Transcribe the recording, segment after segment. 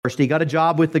He got a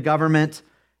job with the government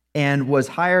and was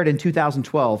hired in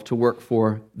 2012 to work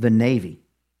for the Navy.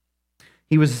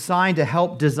 He was assigned to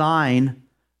help design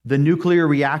the nuclear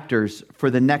reactors for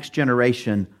the next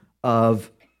generation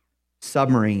of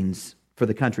submarines for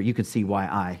the country. You can see why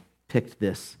I picked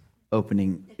this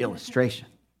opening illustration.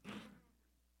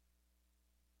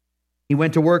 He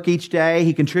went to work each day.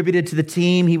 He contributed to the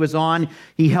team he was on.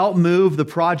 He helped move the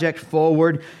project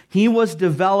forward. He was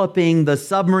developing the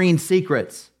submarine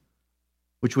secrets,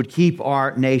 which would keep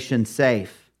our nation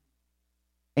safe.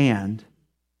 And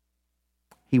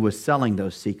he was selling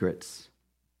those secrets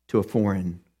to a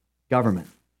foreign government.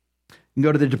 You can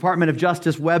go to the Department of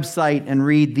Justice website and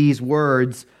read these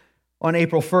words. On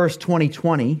April 1st,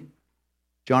 2020,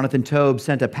 Jonathan Tobe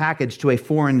sent a package to a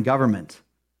foreign government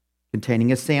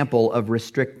containing a sample of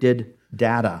restricted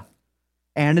data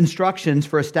and instructions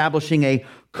for establishing a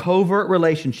covert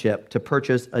relationship to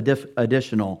purchase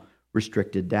additional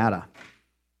restricted data.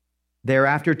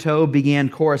 Thereafter, Tobe began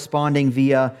corresponding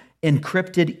via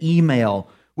encrypted email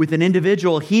with an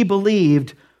individual he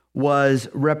believed was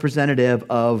representative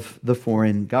of the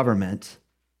foreign government.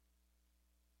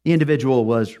 The individual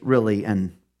was really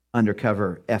an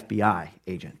undercover FBI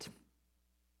agent.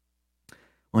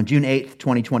 On June 8th,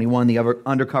 2021, the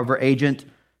undercover agent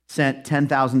sent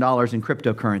 $10,000 in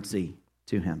cryptocurrency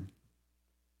to him.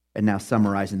 And now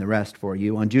summarizing the rest for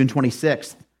you. On June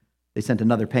 26th, they sent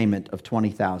another payment of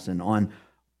 $20,000. On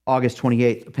August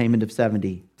 28th, a payment of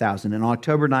 $70,000. And on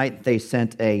October 9th, they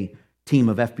sent a team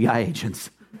of FBI agents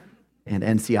and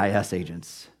NCIS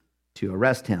agents to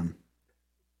arrest him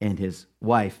and his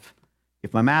wife.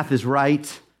 If my math is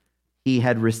right, he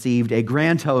had received a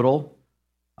grand total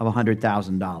of $100,000.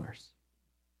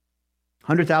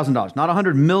 $100,000, not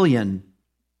 $100 million,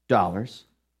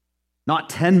 not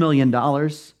 $10 million,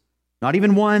 not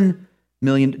even $1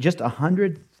 million, just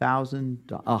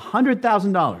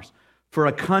 $100,000 for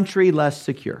a country less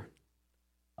secure.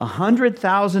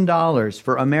 $100,000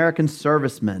 for American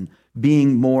servicemen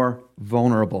being more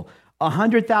vulnerable.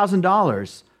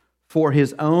 $100,000 for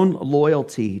his own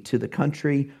loyalty to the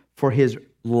country, for his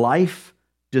life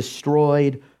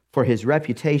destroyed, for his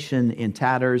reputation in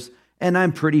tatters, and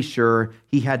I'm pretty sure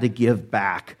he had to give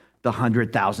back the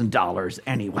 $100,000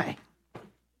 anyway.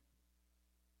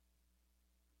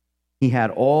 He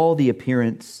had all the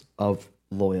appearance of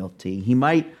loyalty. He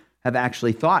might have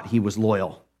actually thought he was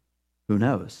loyal. Who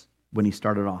knows, when he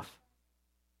started off.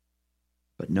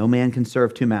 But no man can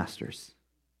serve two masters.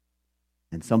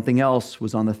 And something else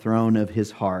was on the throne of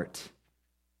his heart,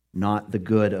 not the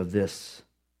good of this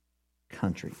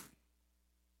country.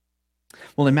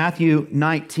 Well, in Matthew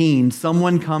 19,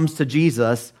 someone comes to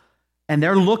Jesus and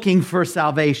they're looking for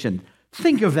salvation.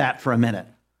 Think of that for a minute.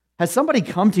 Has somebody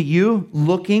come to you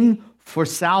looking for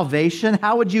salvation?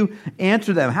 How would you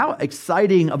answer them? How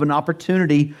exciting of an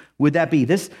opportunity would that be?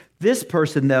 This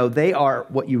person, though, they are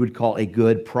what you would call a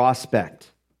good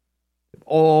prospect.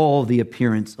 All the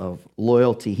appearance of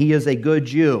loyalty. He is a good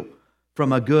Jew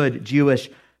from a good Jewish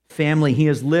family. He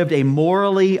has lived a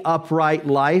morally upright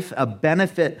life, a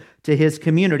benefit to his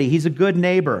community. He's a good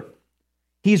neighbor.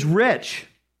 He's rich,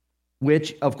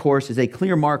 which, of course, is a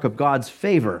clear mark of God's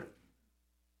favor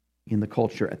in the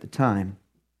culture at the time.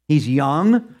 He's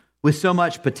young with so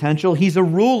much potential. He's a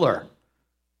ruler.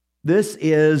 This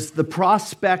is the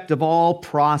prospect of all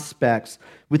prospects,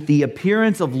 with the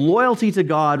appearance of loyalty to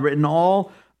God written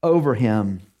all over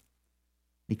him.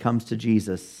 He comes to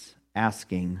Jesus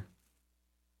asking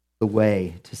the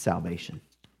way to salvation.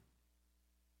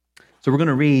 So we're going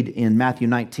to read in Matthew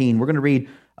 19. We're going to read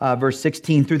verse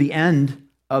 16 through the end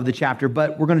of the chapter,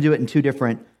 but we're going to do it in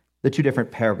the two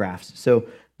different paragraphs. So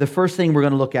the first thing we're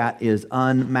going to look at is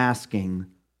unmasking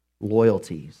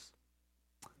loyalties.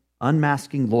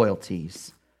 Unmasking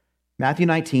loyalties. Matthew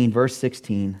 19, verse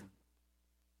 16.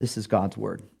 This is God's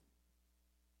word.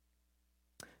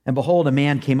 And behold, a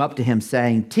man came up to him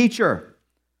saying, "Teacher,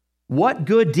 what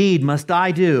good deed must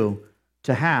I do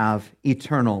to have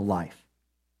eternal life?"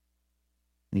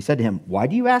 And he said to him, "Why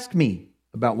do you ask me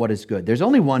about what is good? There's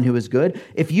only one who is good.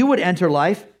 If you would enter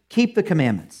life, keep the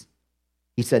commandments."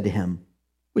 He said to him,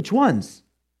 "Which ones?"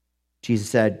 Jesus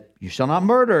said, "You shall not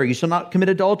murder, you shall not commit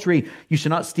adultery, you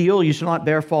shall not steal, you shall not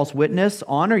bear false witness,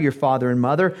 honor your father and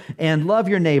mother, and love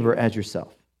your neighbor as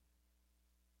yourself."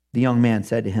 The young man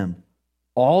said to him,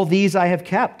 "All these I have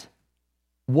kept.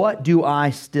 What do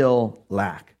I still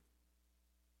lack?"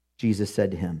 Jesus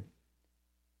said to him,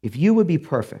 "If you would be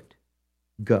perfect,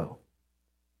 go,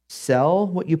 sell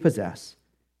what you possess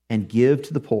and give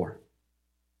to the poor,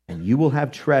 and you will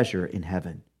have treasure in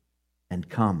heaven, and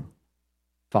come,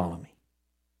 follow me."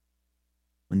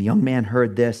 When the young man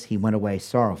heard this, he went away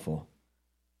sorrowful,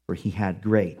 for he had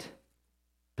great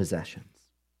possessions.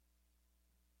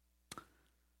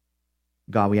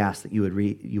 God, we ask that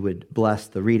you would bless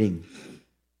the reading,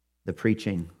 the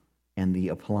preaching, and the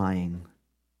applying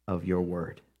of your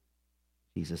word.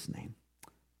 In Jesus' name,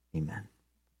 amen.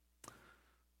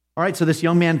 All right, so this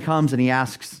young man comes and he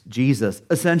asks Jesus,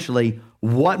 essentially,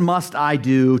 what must I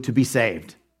do to be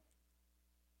saved?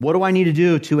 What do I need to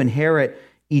do to inherit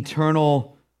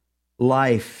eternal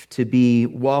life, to be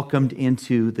welcomed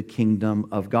into the kingdom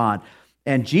of God?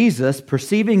 And Jesus,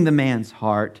 perceiving the man's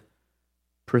heart,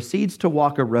 proceeds to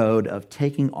walk a road of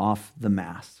taking off the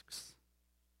masks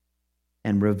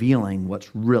and revealing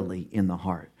what's really in the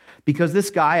heart. Because this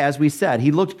guy, as we said,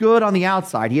 he looked good on the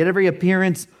outside. He had every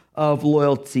appearance of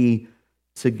loyalty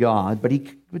to God.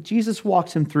 But Jesus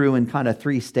walks him through in kind of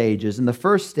three stages. And the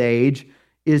first stage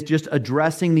is just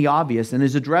addressing the obvious and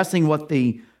is addressing what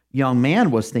the young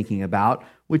man was thinking about,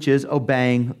 which is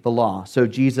obeying the law. So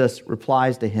Jesus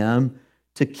replies to him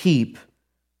to keep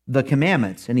the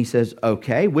commandments. And he says,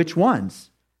 okay, which ones?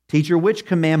 Teacher, which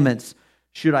commandments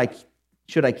should I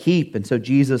keep? And so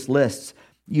Jesus lists,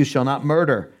 you shall not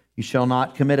murder, you shall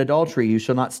not commit adultery, you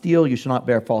shall not steal, you shall not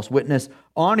bear false witness,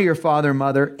 honor your father and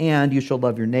mother, and you shall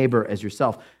love your neighbor as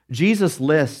yourself. Jesus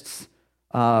lists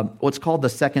what's called the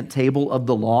second table of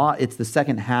the law. It's the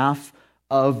second half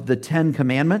of the 10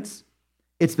 commandments.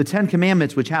 It's the 10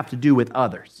 commandments which have to do with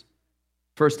others.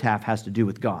 First half has to do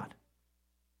with God.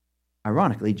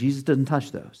 Ironically, Jesus doesn't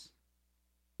touch those.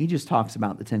 He just talks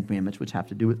about the 10 commandments which have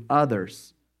to do with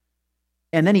others.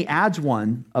 And then he adds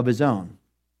one of his own,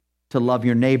 to love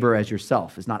your neighbor as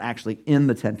yourself. It's not actually in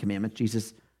the 10 commandments.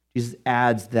 Jesus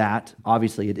adds that.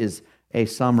 Obviously, it is a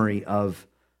summary of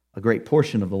a great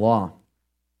portion of the law.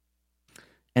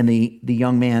 And the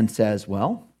young man says,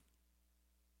 well,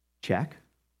 check.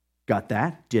 Got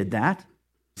that. Did that.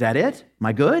 Is that it? Am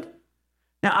I good?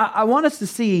 Now, I want us to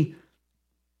see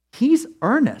he's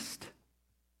earnest.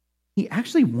 He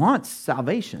actually wants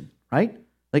salvation, right?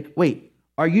 Like, wait,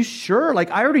 are you sure?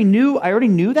 Like, I already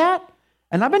knew that.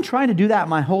 And I've been trying to do that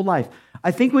my whole life.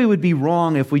 I think we would be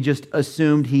wrong if we just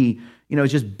assumed he,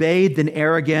 just bathed in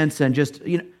arrogance and just,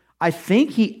 I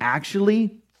think he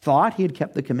actually thought he had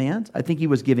kept the commands. I think he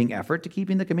was giving effort to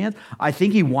keeping the commands. I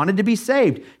think he wanted to be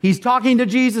saved. He's talking to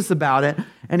Jesus about it,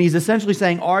 and he's essentially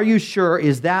saying, are you sure?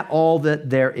 Is that all that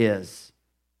there is?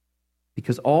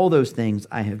 Because all those things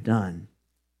I have done.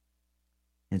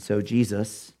 And so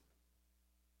Jesus,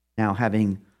 now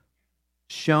having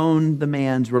shown the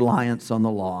man's reliance on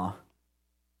the law,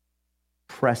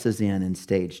 presses in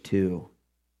stage 2.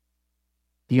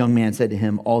 The young man said to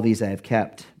him, all these I have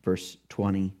kept, verse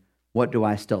 20. What do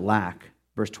I still lack?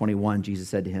 Verse 21, Jesus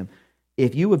said to him,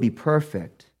 if you would be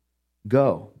perfect,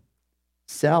 go,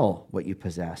 sell what you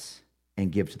possess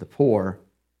and give to the poor,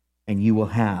 and you will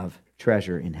have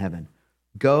treasure in heaven.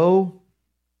 Go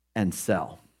and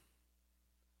sell.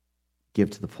 Give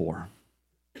to the poor.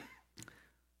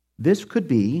 This could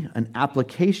be an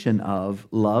application of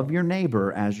love your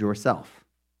neighbor as yourself,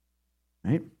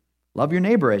 right? Love your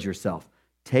neighbor as yourself.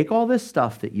 Take all this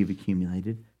stuff that you've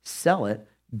accumulated, sell it,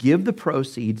 give the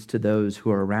proceeds to those who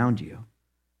are around you,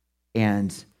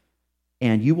 and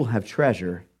you will have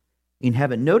treasure in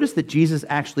heaven. Notice that Jesus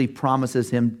actually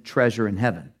promises him treasure in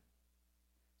heaven.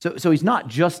 So he's not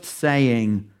just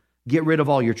saying, get rid of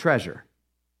all your treasure.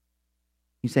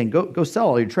 He's saying, go sell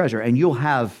all your treasure, and you'll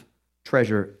have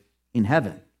treasure in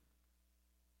heaven.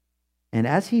 And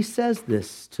as he says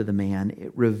this to the man,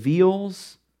 it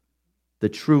reveals the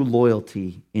true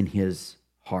loyalty in his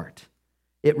heart.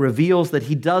 It reveals that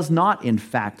he does not, in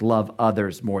fact, love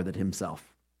others more than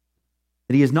himself.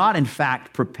 That he is not, in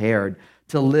fact, prepared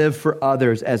to live for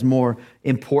others as more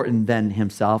important than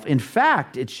himself. In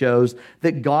fact, it shows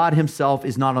that God himself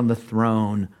is not on the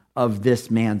throne of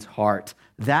this man's heart.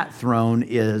 That throne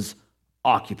is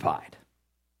occupied.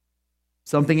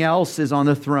 Something else is on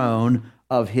the throne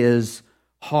of his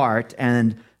heart,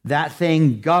 and that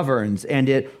thing governs, and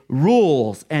it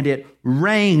rules, and it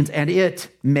reigns, and it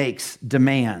makes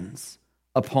demands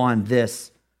upon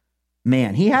this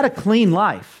man. He had a clean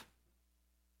life,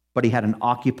 but he had an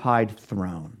occupied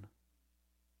throne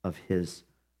of his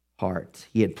heart.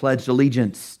 He had pledged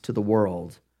allegiance to the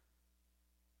world,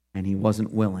 and he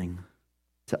wasn't willing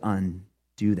to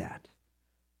undo that.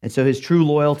 And so his true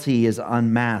loyalty is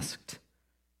unmasked,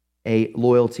 a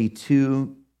loyalty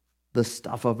to the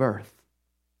stuff of earth,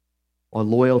 a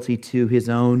loyalty to his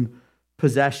own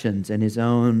possessions and his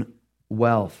own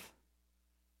wealth.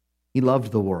 He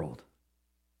loved the world,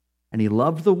 and he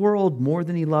loved the world more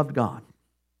than he loved God,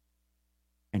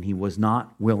 and he was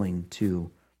not willing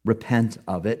to repent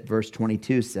of it. Verse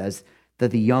 22 says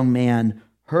that the young man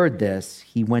heard this,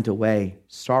 he went away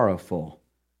sorrowful,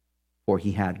 for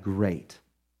he had great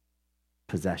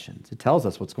possessions. It tells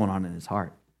us what's going on in his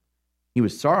heart. He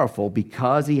was sorrowful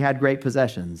because he had great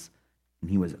possessions, and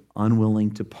he was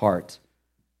unwilling to part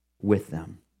with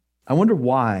them. I wonder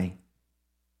why. I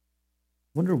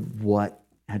wonder what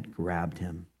had grabbed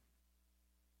him.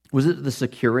 Was it the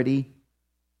security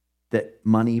that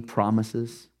money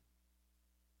promises?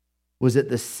 Was it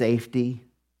the safety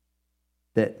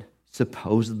that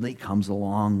supposedly comes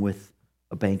along with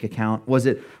a bank account? Was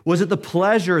it the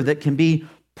pleasure that can be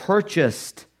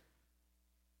purchased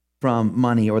from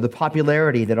money, or the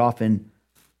popularity that often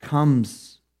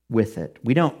comes with it?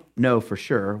 We don't know for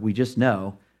sure. We just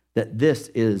know that this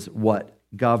is what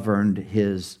governed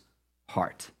his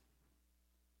heart.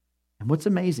 And what's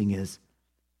amazing is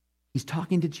he's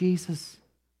talking to Jesus,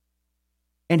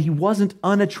 and he wasn't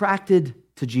unattracted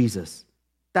to Jesus.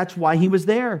 That's why he was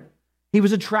there. He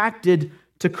was attracted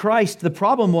to Christ. The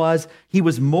problem was he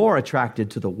was more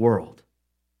attracted to the world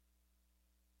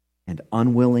and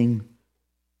unwilling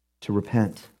to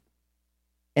repent.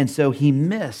 And so he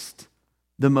missed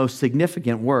the most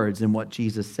significant words in what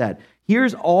Jesus said.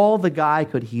 Here's all the guy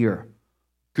could hear: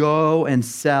 go and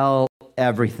sell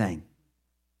everything.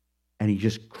 And he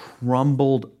just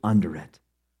crumbled under it.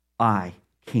 I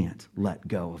can't let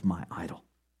go of my idol.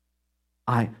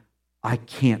 I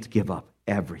can't give up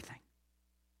everything.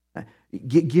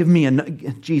 Give me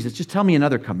Jesus, just tell me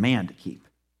another command to keep.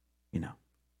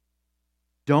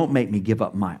 Don't make me give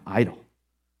up my idol.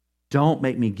 Don't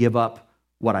make me give up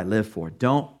what I live for.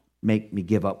 Don't make me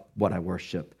give up what I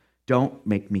worship. Don't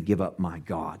make me give up my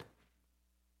God.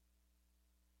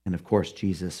 And of course,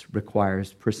 Jesus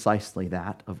requires precisely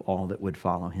that of all that would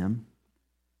follow him.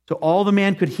 So all the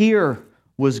man could hear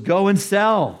was go and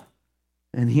sell.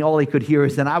 And all he could hear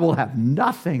is, then I will have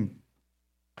nothing.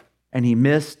 And he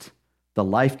missed the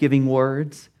life-giving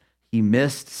words. He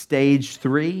missed stage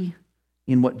 3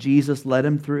 in what Jesus led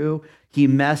him through. He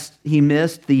missed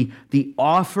the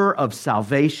offer of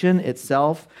salvation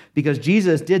itself, because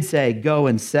Jesus did say, go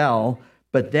and sell.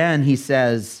 But then he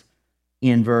says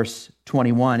in verse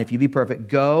 21, if you be perfect,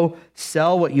 go,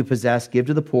 sell what you possess, give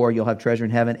to the poor, you'll have treasure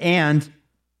in heaven, and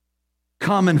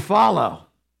come and follow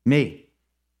me.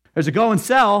 There's a go and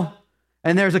sell,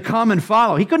 and there's a come and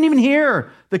follow. He couldn't even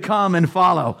hear the come and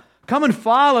follow. Come and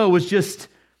follow was just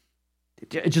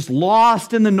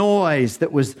lost in the noise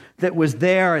that was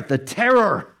there at the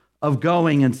terror of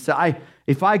going and sell.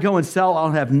 If I go and sell,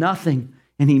 I'll have nothing.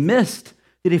 And he missed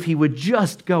that if he would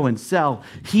just go and sell,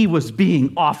 he was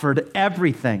being offered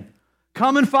everything.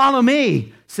 Come and follow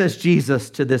me, says Jesus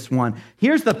to this one.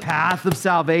 Here's the path of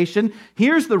salvation.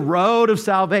 Here's the road of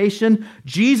salvation.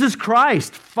 Jesus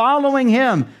Christ, following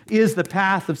him is the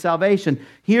path of salvation.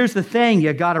 Here's the thing,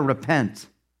 you got to repent.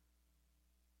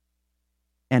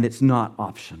 And it's not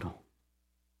optional,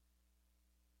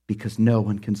 because no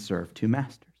one can serve two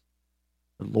masters.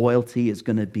 The loyalty is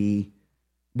going to be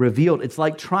revealed. It's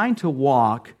like trying to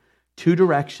walk two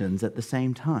directions at the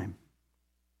same time.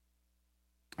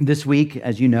 This week,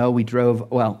 as you know, we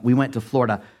went to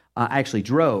Florida. I actually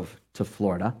drove to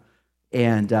Florida.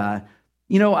 And, I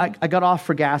got off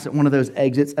for gas at one of those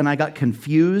exits, and I got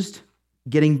confused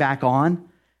getting back on.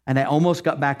 And I almost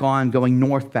got back on going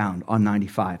northbound on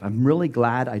 95. I'm really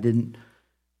glad I didn't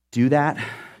do that.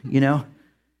 You're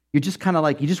just kind of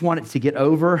like, you just want it to get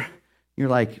over. You're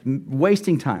like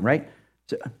wasting time, right?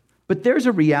 But there's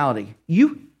a reality.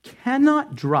 You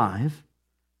cannot drive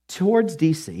towards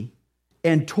DC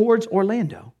and towards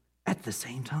Orlando at the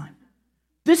same time.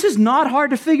 This is not hard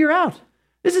to figure out.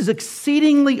 This is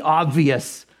exceedingly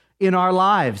obvious in our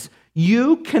lives.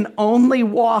 You can only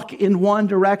walk in one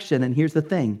direction. And here's the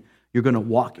thing. You're going to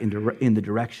walk in the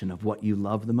direction of what you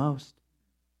love the most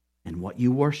and what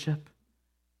you worship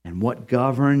and what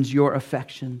governs your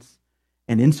affections.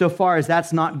 And insofar as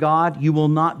that's not God, you will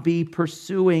not be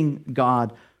pursuing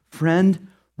God. Friend,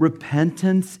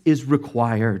 repentance is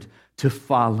required to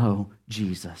follow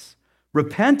Jesus.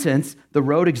 Repentance, the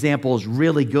road example is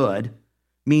really good,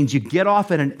 means you get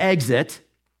off at an exit,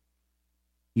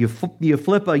 you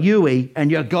flip a U-ey, and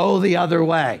you go the other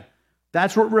way.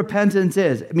 That's what repentance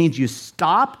is. It means you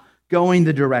stop going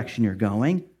the direction you're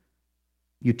going,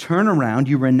 you turn around,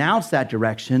 you renounce that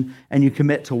direction, and you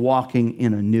commit to walking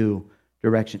in a new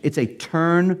direction. It's a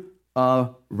turn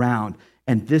around.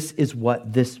 And this is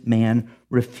what this man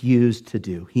refused to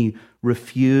do. He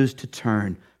refused to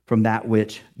turn from that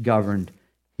which governed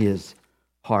his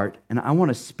heart. And I want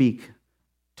to speak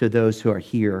to those who are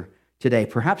here today.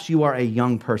 Perhaps you are a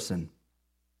young person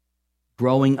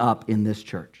growing up in this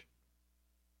church.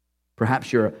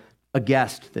 Perhaps you're a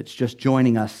guest that's just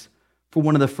joining us for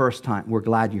one of the first time. We're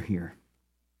glad you're here.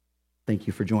 Thank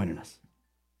you for joining us.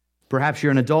 Perhaps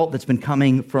you're an adult that's been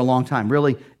coming for a long time.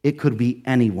 Really, it could be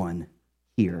anyone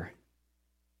here.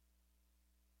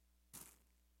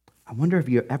 I wonder if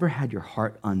you ever had your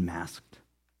heart unmasked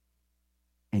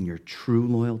and your true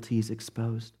loyalties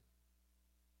exposed.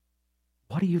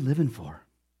 What are you living for?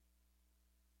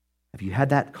 Have you had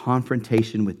that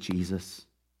confrontation with Jesus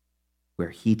where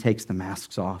he takes the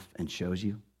masks off and shows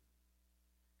you?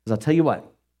 Because I'll tell you what,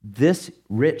 this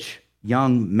rich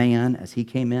young man, as he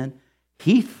came in,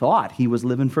 he thought he was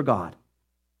living for God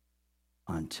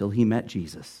until he met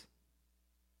Jesus,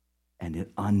 and it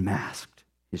unmasked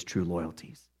his true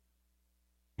loyalties.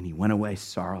 And he went away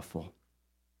sorrowful,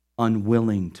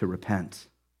 unwilling to repent.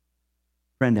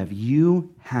 Friend, have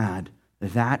you had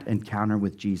that encounter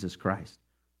with Jesus Christ,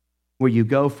 where you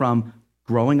go from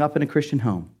growing up in a Christian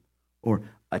home, or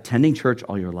attending church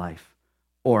all your life,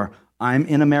 or I'm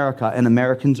in America and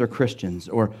Americans are Christians,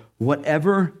 or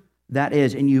whatever that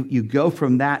is, and you go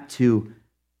from that to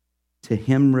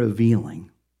him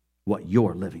revealing what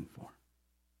you're living for?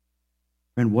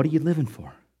 Friend, what are you living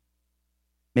for?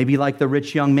 Maybe like the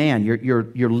rich young man,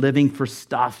 you're living for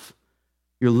stuff.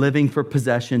 You're living for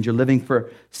possessions. You're living for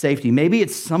safety. Maybe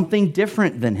it's something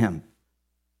different than him.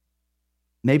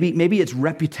 Maybe it's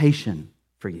reputation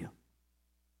for you,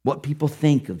 what people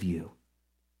think of you.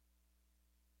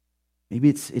 Maybe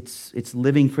it's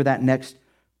living for that next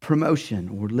promotion,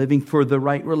 or living for the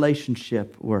right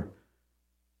relationship. Or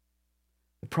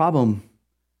the problem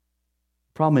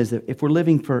is that if we're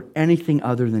living for anything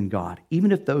other than God,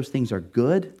 even if those things are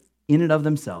good in and of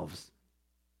themselves,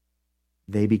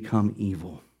 they become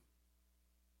evil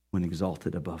when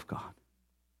exalted above God.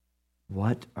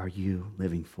 What are you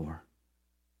living for?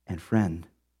 And friend,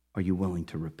 are you willing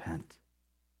to repent?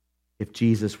 If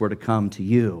Jesus were to come to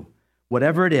you,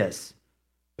 whatever it is,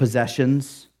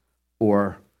 possessions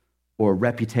or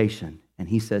reputation, and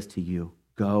he says to you,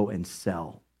 go and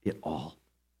sell it all,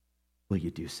 will you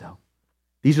do so?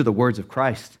 These are the words of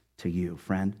Christ to you,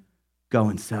 friend. Go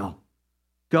and sell.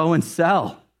 Go and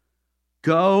sell.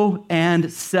 Go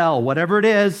and sell. Whatever it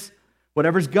is,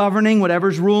 whatever's governing,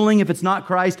 whatever's ruling, if it's not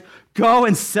Christ, go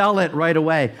and sell it right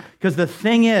away. Because the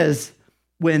thing is,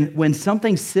 when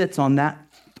something sits on that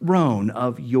throne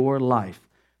of your life,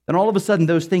 then all of a sudden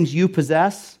those things you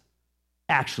possess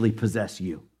actually possess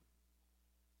you.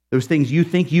 Those things you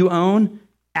think you own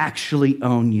actually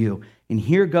own you. And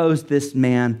here goes this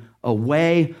man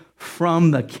away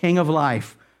from the King of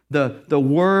life, the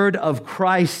word of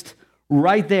Christ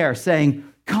right there saying,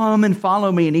 come and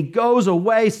follow me. And he goes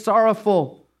away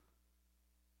sorrowful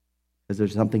because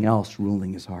there's something else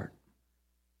ruling his heart.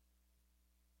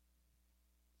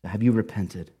 Have you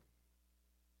repented?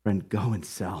 Friend, go and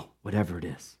sell whatever it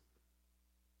is.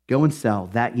 Go and sell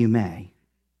that you may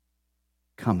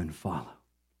come and follow.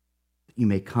 You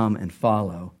may come and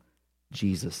follow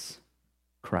Jesus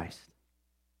Christ.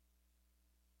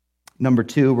 Number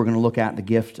 2, we're going to look at the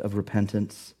gift of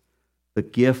repentance. The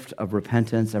gift of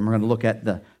repentance. And we're going to look at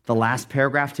the last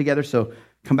paragraph together. So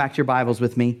come back to your Bibles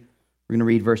with me. We're going to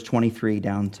read verse 23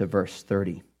 down to verse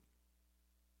 30.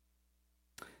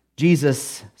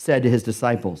 Jesus said to his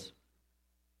disciples,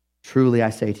 truly I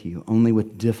say to you, only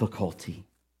with difficulty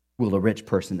will a rich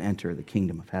person enter the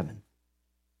kingdom of heaven.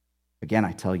 Again,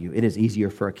 I tell you, it is easier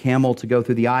for a camel to go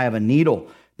through the eye of a needle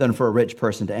than for a rich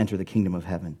person to enter the kingdom of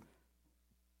heaven.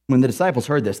 When the disciples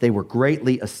heard this, they were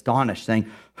greatly astonished, saying,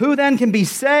 who then can be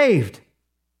saved?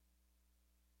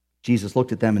 Jesus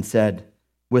looked at them and said,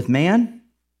 with man,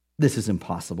 this is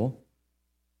impossible,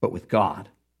 but with God,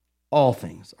 all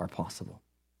things are possible.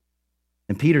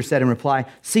 And Peter said in reply,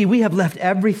 see, we have left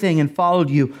everything and followed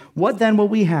you. What then will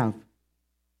we have?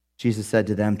 Jesus said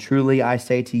to them, truly I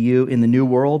say to you, in the new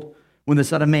world, when the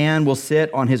Son of Man will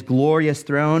sit on his glorious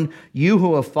throne, you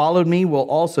who have followed me will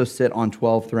also sit on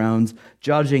 12 thrones,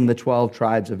 judging the 12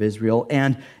 tribes of Israel.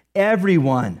 And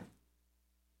everyone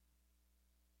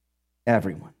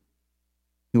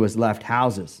who has left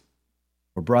houses,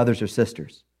 or brothers or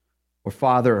sisters, or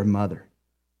father or mother,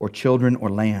 or children or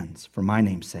lands, for my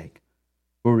name's sake,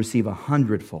 will receive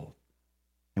 100-fold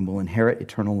and will inherit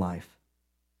eternal life.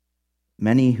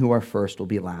 Many who are first will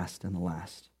be last, and the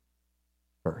last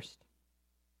first.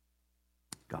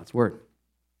 God's word.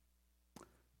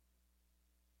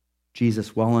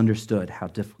 Jesus well understood how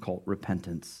difficult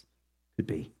repentance could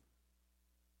be.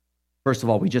 First of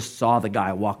all, we just saw the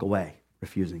guy walk away,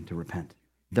 refusing to repent,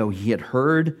 though he had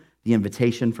heard the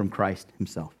invitation from Christ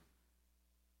himself.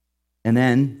 And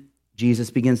then Jesus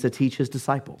begins to teach his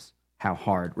disciples how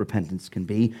hard repentance can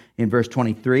be. In verse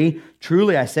 23,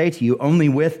 truly I say to you, only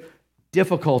with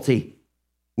difficulty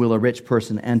will a rich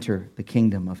person enter the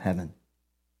kingdom of heaven.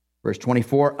 Verse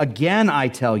 24, again I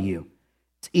tell you,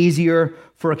 it's easier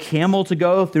for a camel to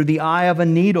go through the eye of a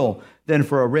needle than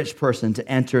for a rich person to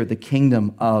enter the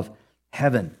kingdom of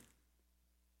heaven.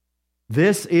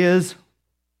 This is,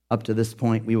 up to this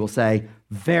point, we will say,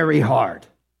 very hard.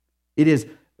 It is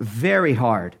very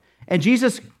hard. And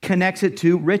Jesus connects it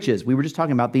to riches. We were just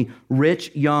talking about the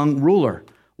rich young ruler.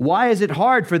 Why is it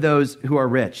hard for those who are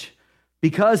rich?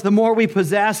 Because the more we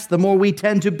possess, the more we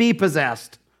tend to be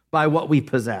possessed by what we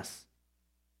possess.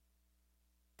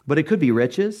 But it could be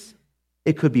riches.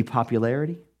 It could be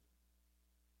popularity.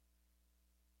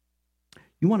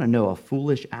 You want to know a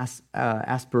foolish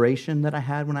aspiration that I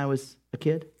had when I was a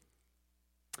kid?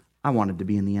 I wanted to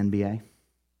be in the NBA.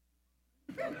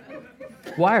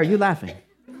 Why are you laughing?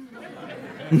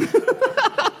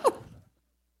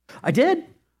 I did.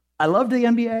 I loved the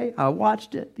NBA. I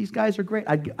watched it. These guys are great.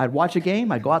 I'd watch a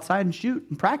game. I'd go outside and shoot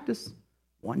and practice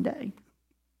one day.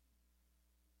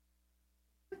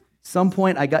 Some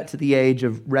point I got to the age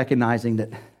of recognizing that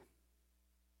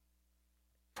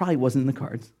probably wasn't in the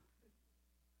cards.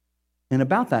 And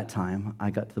about that time, I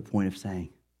got to the point of saying,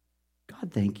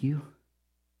 God, thank you.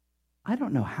 I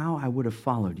don't know how I would have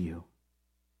followed you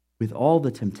with all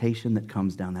the temptation that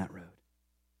comes down that road.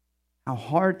 How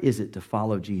hard is it to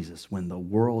follow Jesus when the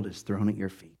world is thrown at your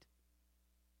feet?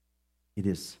 It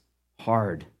is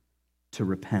hard to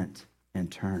repent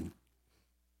and turn.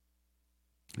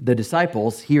 The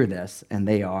disciples hear this and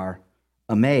they are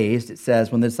amazed. It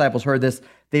says, when the disciples heard this,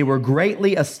 they were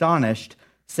greatly astonished,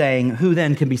 saying, who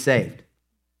then can be saved?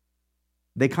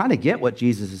 They kind of get what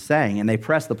Jesus is saying, and they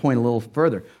press the point a little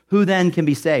further. Who then can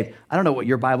be saved? I don't know what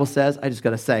your Bible says. I just got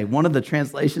to say, one of the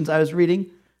translations I was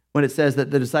reading, when it says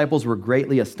that the disciples were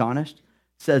greatly astonished,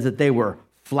 says that they were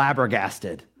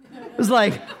flabbergasted. It was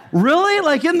like, really?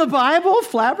 Like in the Bible,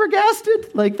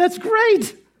 flabbergasted? Like, that's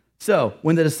great. So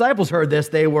when the disciples heard this,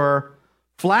 they were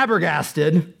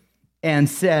flabbergasted and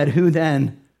said, who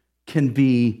then can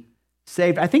be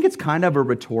saved? I think it's kind of a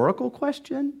rhetorical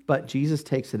question, but Jesus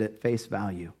takes it at face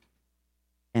value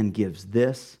and gives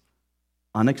this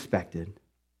unexpected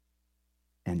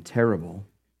and terrible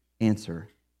answer.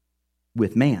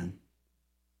 With man,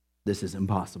 this is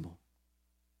impossible.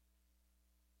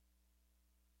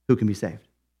 Who can be saved?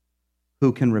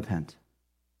 Who can repent?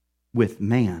 With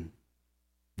man,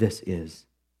 this is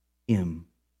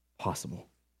impossible.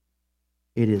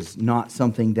 It is not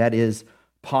something that is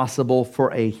possible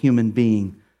for a human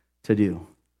being to do.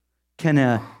 Can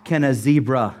a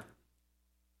zebra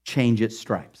change its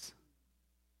stripes?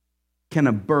 Can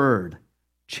a bird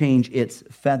change its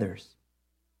feathers?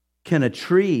 Can a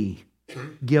tree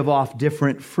give off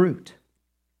different fruit?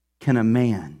 Can a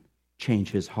man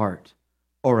change his heart,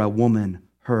 or a woman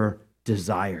her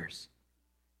desires?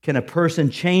 Can a person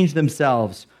change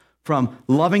themselves from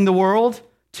loving the world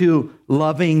to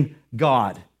loving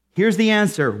God? Here's the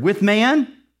answer. With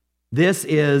man, this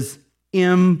is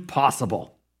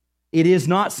impossible. It is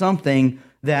not something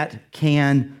that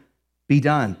can be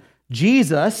done.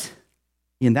 Jesus,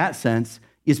 in that sense,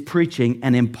 is preaching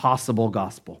an impossible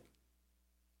gospel.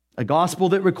 A gospel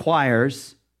that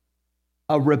requires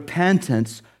a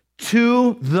repentance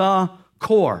to the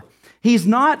core. He's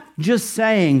not just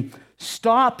saying,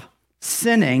 stop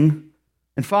sinning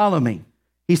and follow me.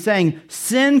 He's saying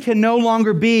sin can no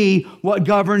longer be what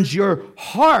governs your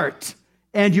heart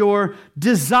and your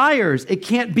desires. It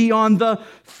can't be on the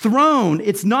throne.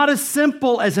 It's not as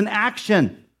simple as an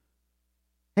action.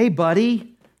 Hey,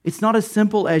 buddy, it's not as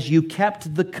simple as you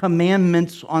kept the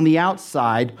commandments on the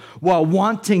outside while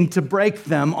wanting to break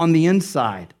them on the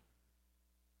inside.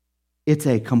 It's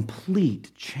a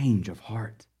complete change of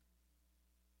heart.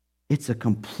 It's a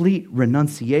complete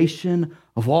renunciation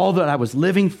of all that I was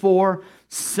living for,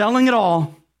 selling it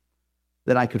all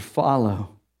that I could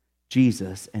follow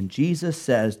Jesus. And Jesus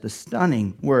says the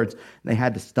stunning words, they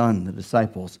had to stun the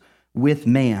disciples, with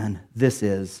man, this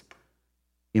is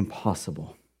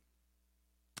impossible.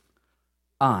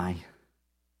 I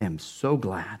am so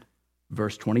glad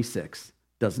verse 26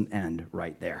 doesn't end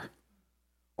right there.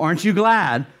 Aren't you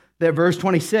glad that verse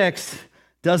 26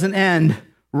 doesn't end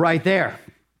right there?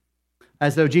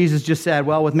 As though Jesus just said,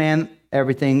 well, with man,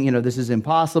 everything, this is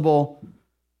impossible.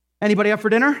 Anybody up for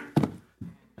dinner?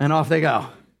 And off they go.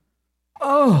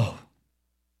 Oh,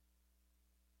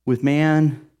 with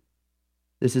man,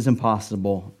 this is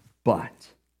impossible, but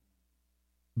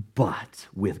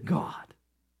with God,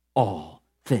 all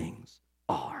things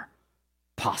are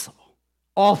possible.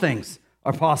 All things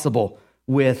are possible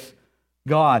with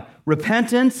God.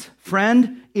 Repentance,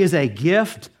 friend, is a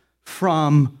gift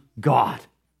from God.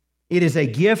 It is a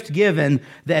gift given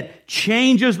that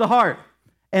changes the heart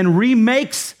and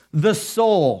remakes the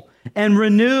soul and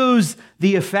renews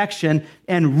the affection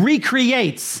and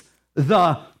recreates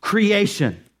the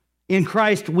creation. In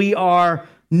Christ, we are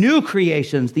new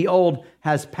creations. The old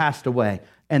has passed away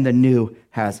and the new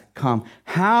has come.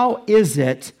 How is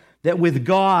it that with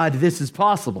God this is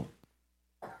possible?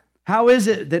 How is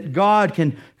it that God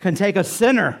can take a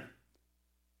sinner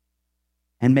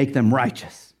and make them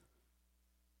righteous?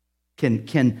 Can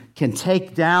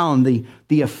take down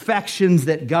the affections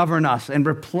that govern us and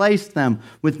replace them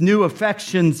with new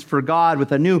affections for God,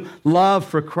 with a new love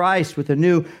for Christ, with a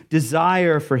new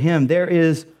desire for Him. There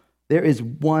is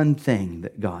one thing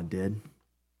that God did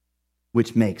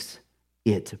which makes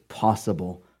it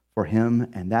possible for Him,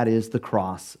 and that is the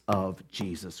cross of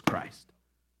Jesus Christ.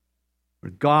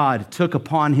 Where God took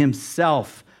upon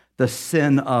Himself the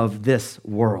sin of this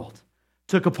world,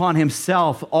 took upon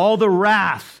Himself all the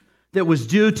wrath that was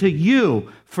due to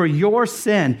you for your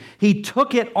sin. He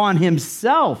took it on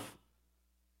Himself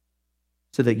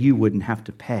so that you wouldn't have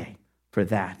to pay for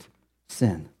that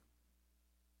sin.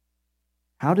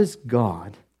 How does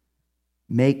God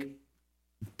make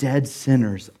dead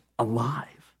sinners alive?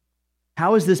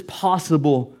 How is this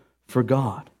possible for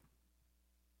God?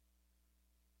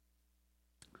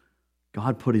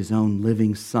 God put His own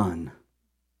living Son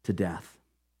to death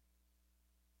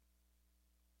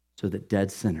so that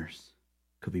dead sinners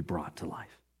could be brought to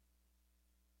life.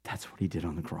 That's what He did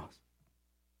on the cross.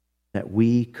 That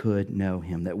we could know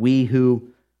Him. That we who,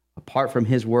 apart from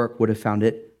His work, would have found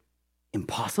it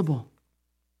impossible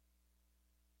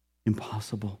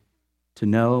to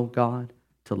know God,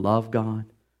 to love God,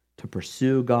 to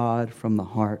pursue God from the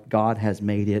heart. God has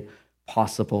made it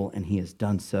possible, and He has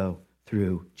done so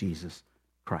through Jesus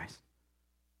Christ.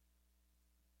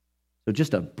 So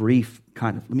just a brief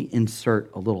let me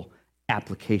insert a little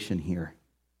application here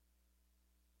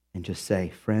and just say,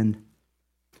 friend,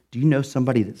 do you know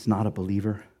somebody that's not a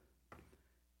believer?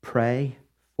 Pray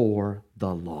for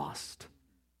the lost.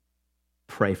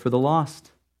 Pray for the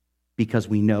lost, because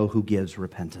we know who gives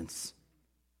repentance.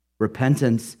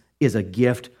 Repentance is a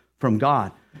gift from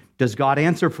God. Does God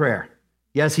answer prayer?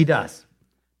 Yes, He does.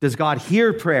 Does God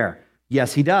hear prayer?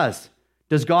 Yes, He does.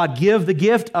 Does God give the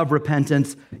gift of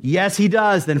repentance? Yes, He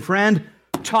does. Then, friend,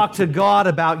 talk to God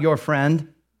about your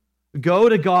friend. Go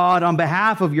to God on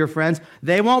behalf of your friends.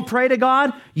 They won't pray to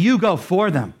God, you go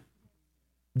for them.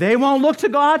 They won't look to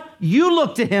God, you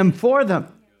look to Him for them.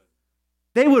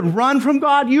 They would run from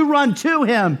God, you run to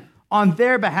Him on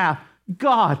their behalf.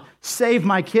 God, save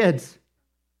my kids.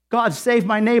 God, save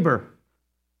my neighbor.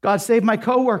 God, save my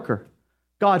coworker.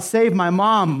 God, save my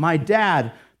mom, my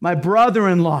dad, my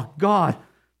brother-in-law. God,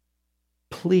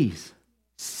 please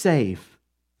save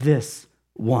this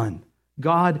one.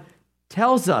 God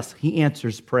tells us He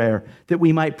answers prayer that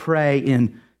we might pray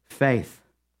in faith.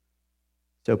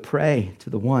 So pray to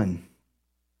the one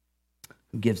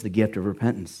who gives the gift of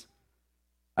repentance.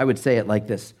 I would say it like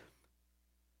this.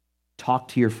 Talk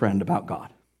to your friend about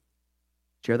God.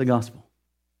 Share the gospel.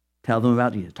 Tell them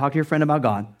about Jesus. Talk to your friend about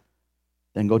God.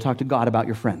 Then go talk to God about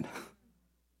your friend.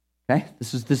 Okay?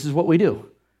 This is what we do.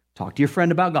 Talk to your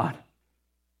friend about God.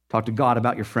 Talk to God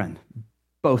about your friend.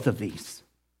 Both of these.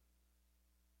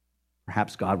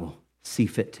 Perhaps God will see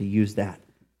fit to use that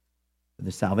for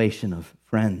the salvation of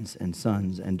friends and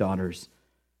sons and daughters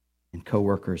and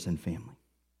co-workers and family.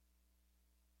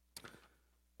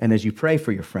 And as you pray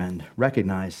for your friend,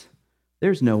 recognize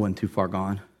there's no one too far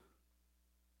gone.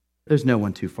 There's no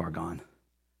one too far gone.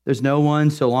 There's no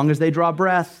one, so long as they draw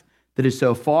breath, that is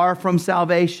so far from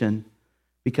salvation,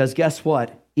 because guess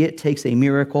what? It takes a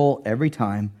miracle every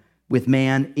time. With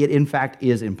man, it in fact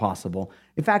is impossible.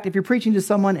 In fact, if you're preaching to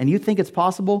someone and you think it's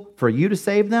possible for you to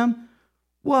save them,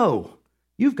 whoa,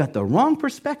 you've got the wrong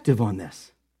perspective on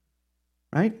this,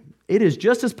 right? It is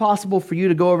just as possible for you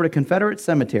to go over to Confederate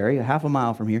Cemetery, a half a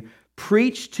mile from here,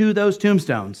 preach to those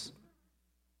tombstones,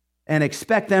 and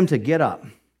expect them to get up.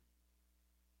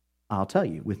 I'll tell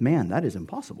you, with man, that is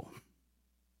impossible.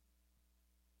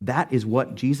 That is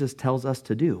what Jesus tells us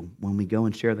to do when we go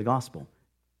and share the gospel.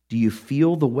 Do you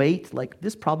feel the weight? Like,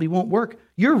 this probably won't work.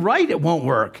 You're right, it won't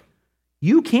work.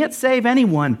 You can't save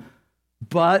anyone,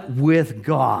 but with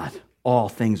God, all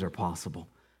things are possible.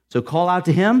 So call out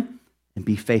to Him and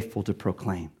be faithful to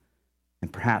proclaim.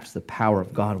 And perhaps the power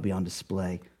of God will be on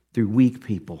display through weak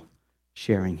people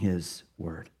sharing His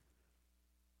word.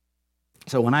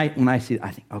 So when I see it,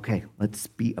 I think, okay, let's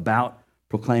be about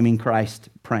proclaiming Christ,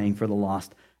 praying for the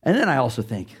lost. And then I also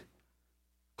think,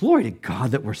 glory to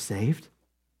God that we're saved.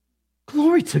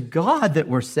 Glory to God that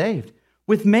we're saved.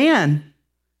 With man,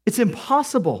 it's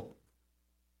impossible.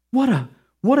 What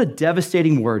a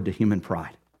devastating word to human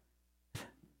pride.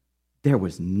 There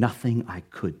was nothing I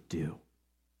could do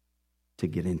to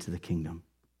get into the kingdom,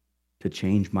 to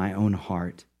change my own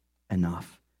heart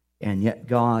enough. And yet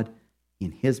God,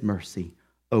 in his mercy,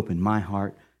 opened my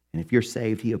heart. And if you're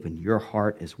saved, he opened your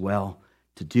heart as well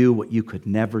to do what you could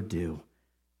never do.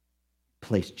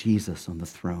 Place Jesus on the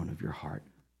throne of your heart.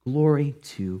 Glory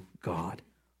to God.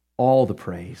 All the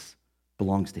praise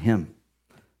belongs to him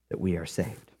that we are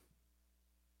saved.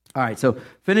 All right, so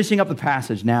finishing up the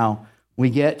passage now, we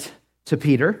get to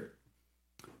Peter.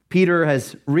 Peter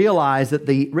has realized that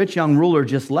the rich young ruler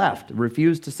just left,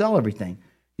 refused to sell everything.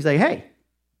 He's like, hey,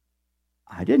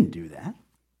 I didn't do that.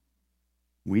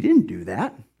 We didn't do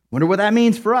that. Wonder what that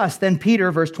means for us. Then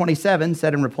Peter, verse 27,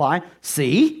 said in reply,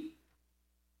 see,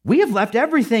 we have left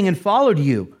everything and followed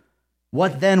you.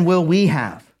 What then will we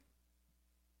have?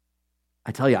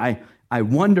 I tell you, I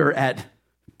wonder at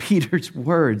Peter's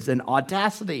words and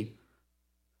audacity.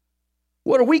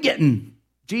 What are we getting,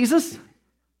 Jesus?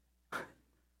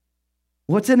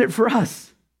 What's in it for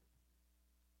us?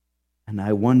 And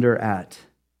I wonder at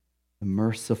the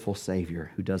merciful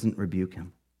Savior who doesn't rebuke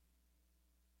him,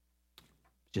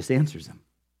 just answers him.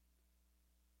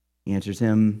 He answers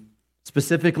him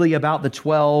specifically about the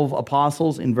 12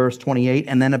 apostles in verse 28,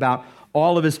 and then about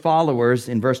all of his followers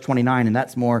in verse 29, and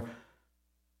that's more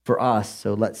for us.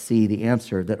 So let's see the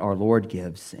answer that our Lord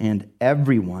gives. And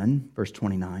everyone, verse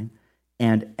 29,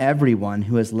 and everyone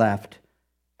who has left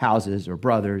houses or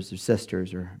brothers or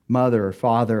sisters or mother or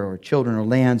father or children or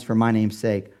lands for my name's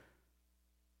sake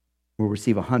will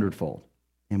receive 100-fold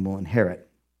and will inherit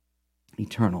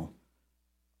eternal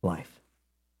life.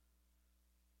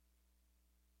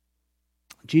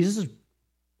 Jesus is,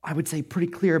 I would say, pretty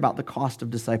clear about the cost of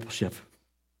discipleship.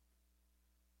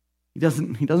 He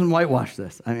doesn't whitewash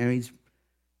this. I mean,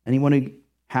 anyone who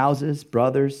houses,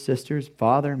 brothers, sisters,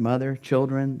 father, mother,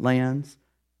 children, lands,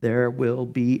 there will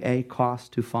be a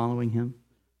cost to following him.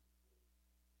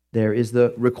 There is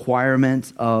the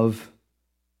requirement of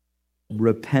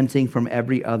repenting from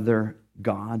every other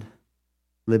god,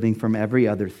 living from every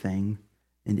other thing,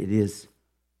 and it is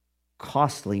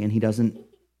costly, and he doesn't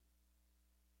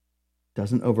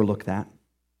overlook that.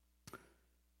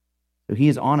 So he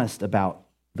is honest about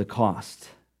the cost,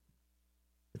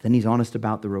 but then he's honest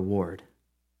about the reward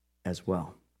as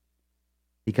well.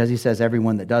 Because he says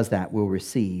everyone that does that will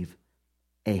receive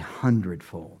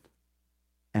 100-fold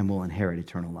and will inherit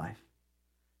eternal life.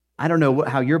 I don't know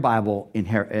how your Bible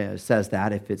says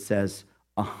that, if it says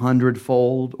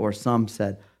 100-fold or some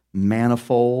said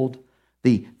manifold.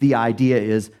 The idea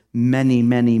is many,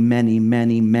 many, many,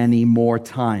 many, many more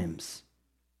times,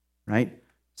 right?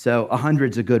 So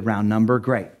 100's a good round number,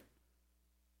 great.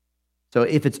 So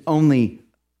if it's only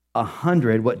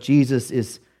 100, what Jesus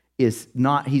is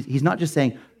not, he's not just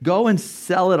saying, go and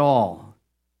sell it all.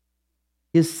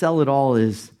 His sell it all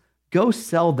is, go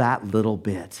sell that little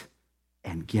bit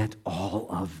and get all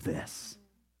of this.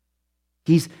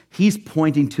 He's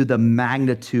pointing to the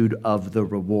magnitude of the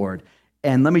reward.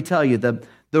 And let me tell you, the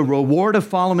reward of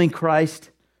following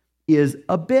Christ is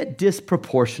a bit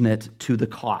disproportionate to the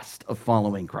cost of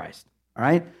following Christ. All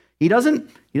right? He doesn't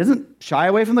shy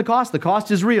away from the cost. The cost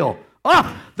is real.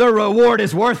 The reward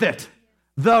is worth it.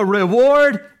 The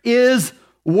reward is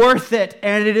worth it.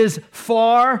 And it is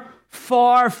far,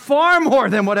 far, far more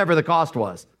than whatever the cost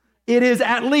was. It is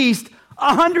at least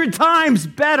 100 times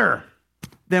better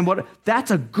than what.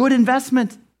 That's a good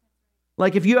investment.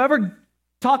 Like if you ever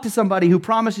talk to somebody who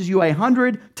promises you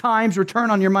 100 times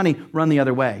return on your money, run the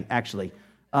other way, actually.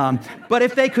 But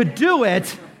if they could do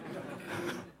it,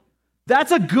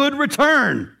 that's a good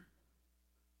return.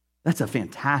 That's a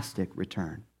fantastic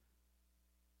return.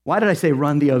 Why did I say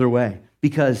run the other way?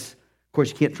 Because, of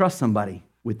course, you can't trust somebody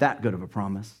with that good of a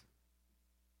promise.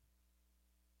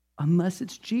 Unless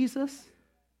it's Jesus.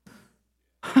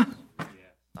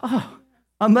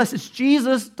 Unless it's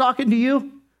Jesus talking to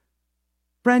you.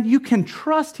 Friend, you can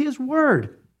trust his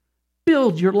word.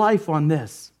 Build your life on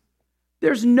this.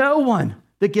 There's no one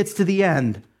that gets to the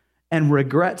end and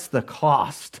regrets the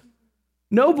cost.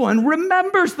 No one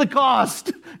remembers the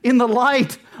cost in the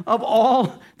light of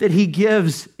all that he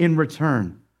gives in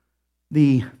return.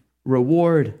 The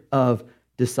reward of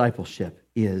discipleship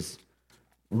is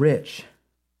rich.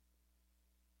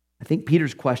 I think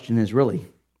Peter's question is really,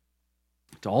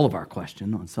 it's all of our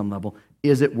question on some level,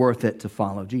 is it worth it to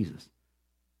follow Jesus?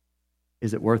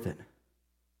 Is it worth it?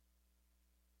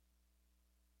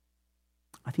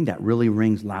 I think that really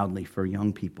rings loudly for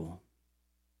young people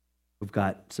who've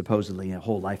got supposedly a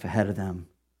whole life ahead of them,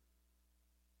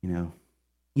 You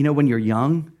know, when you're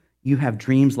young, you have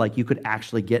dreams like you could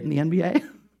actually get in the NBA.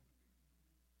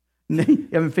 You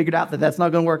haven't figured out that that's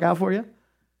not going to work out for you?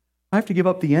 I have to give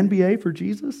up the NBA for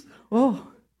Jesus? Oh.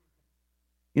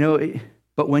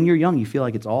 But when you're young, you feel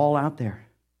like it's all out there.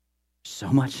 So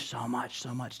much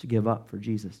to give up for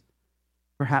Jesus.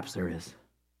 Perhaps there is.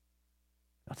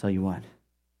 I'll tell you what,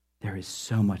 there is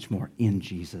so much more in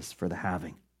Jesus for the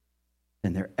having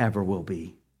than there ever will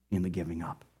be in the giving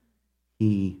up.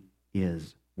 He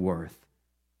is worth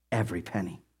every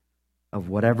penny of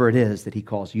whatever it is that he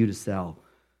calls you to sell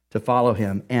to follow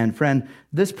him. And friend,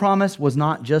 this promise was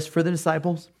not just for the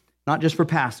disciples, not just for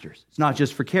pastors. It's not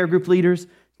just for care group leaders.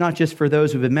 It's not just for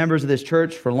those who've been members of this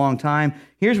church for a long time.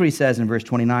 Here's what he says in verse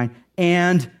 29,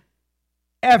 and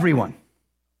everyone.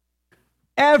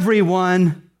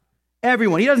 Everyone.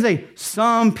 He doesn't say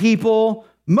some people,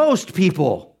 most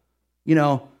people.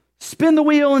 Spin the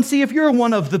wheel and see if you're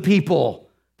one of the people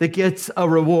that gets a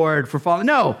reward for following.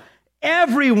 No,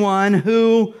 everyone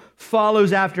who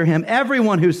follows after him,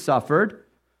 everyone who's suffered,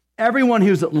 everyone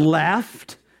who's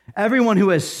left, everyone who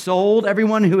has sold,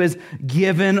 everyone who has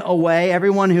given away,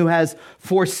 everyone who has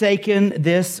forsaken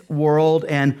this world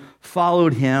and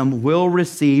followed him will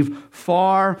receive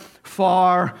far,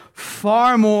 far,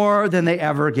 far more than they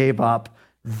ever gave up.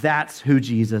 That's who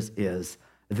Jesus is.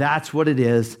 That's what it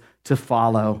is to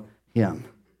follow him.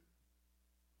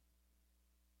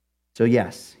 So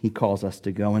yes, he calls us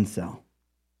to go and sell.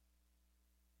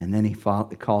 And then he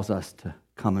calls us to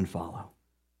come and follow.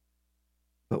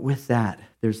 But with that,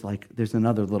 there's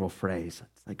another little phrase.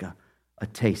 It's like a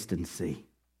taste and see.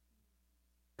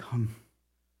 Come.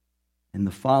 In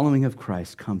the following of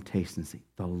Christ, come taste and see.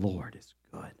 The Lord is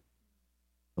good.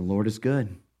 The Lord is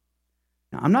good.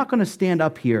 Now, I'm not going to stand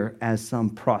up here as some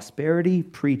prosperity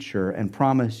preacher and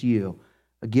promise you,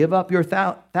 give up your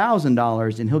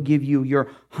 $1,000 and he'll give you your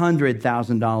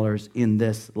 $100,000 in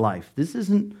this life. This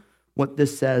isn't what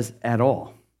this says at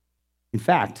all. In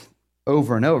fact,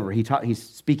 over and over, he's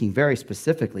speaking very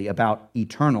specifically about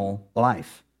eternal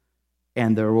life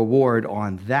and the reward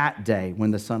on that day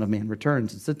when the Son of Man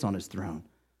returns and sits on his throne.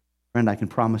 Friend, I can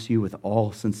promise you with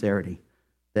all sincerity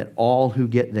that all who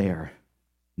get there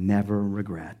never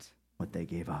regret what they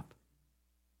gave up.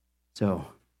 So,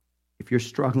 if you're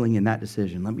struggling in that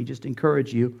decision, let me just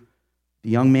encourage you. The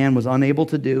young man was unable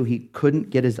to do. He couldn't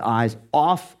get his eyes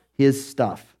off his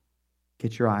stuff.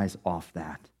 Get your eyes off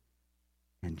that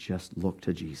and just look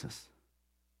to Jesus.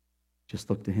 Just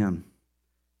look to him.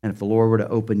 And if the Lord were to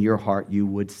open your heart, you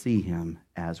would see him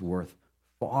as worth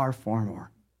far, far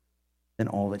more than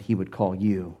all that he would call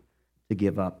you to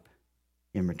give up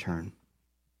in return.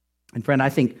 And friend, I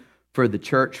think for the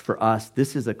church, for us,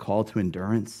 this is a call to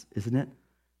endurance, isn't it?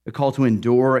 A call to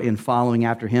endure in following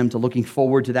after him, to looking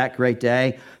forward to that great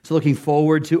day, to looking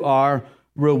forward to our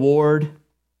reward,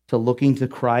 to looking to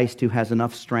Christ who has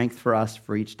enough strength for us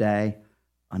for each day,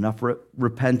 enough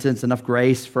repentance, enough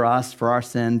grace for us, for our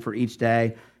sin for each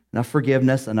day, enough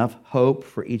forgiveness, enough hope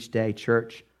for each day.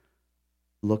 Church,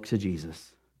 look to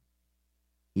Jesus.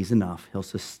 He's enough. He'll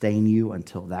sustain you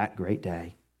until that great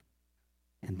day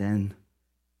and then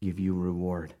give you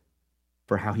reward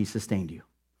for how he sustained you.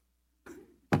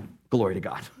 Glory to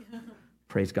God.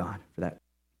 Praise God for that.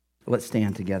 Let's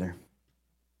stand together.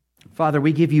 Father,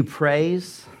 we give you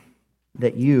praise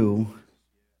that you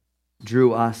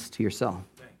drew us to yourself,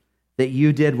 that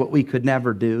you did what we could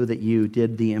never do, that you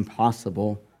did the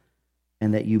impossible,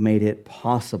 and that you made it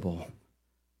possible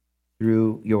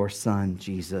through your Son,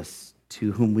 Jesus,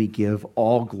 to whom we give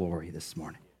all glory this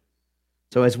morning.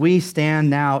 So as we stand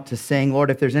now to sing, Lord,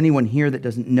 if there's anyone here that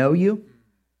doesn't know you,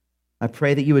 I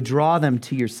pray that you would draw them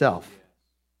to yourself.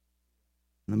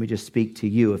 Let me just speak to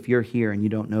you. If you're here and you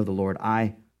don't know the Lord,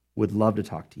 I would love to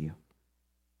talk to you.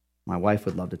 My wife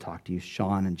would love to talk to you.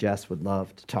 Sean and Jess would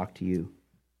love to talk to you.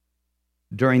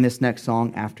 During this next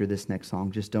song, after this next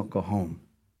song, just don't go home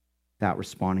without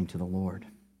responding to the Lord.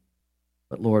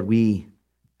 But Lord, we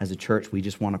as a church, we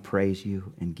just want to praise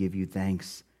you and give you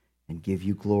thanks and give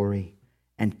you glory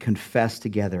and confess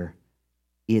together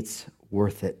it's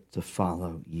worth it to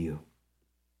follow you.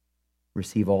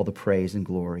 Receive all the praise and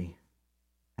glory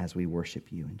as we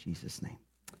worship you in Jesus' name.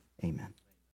 Amen.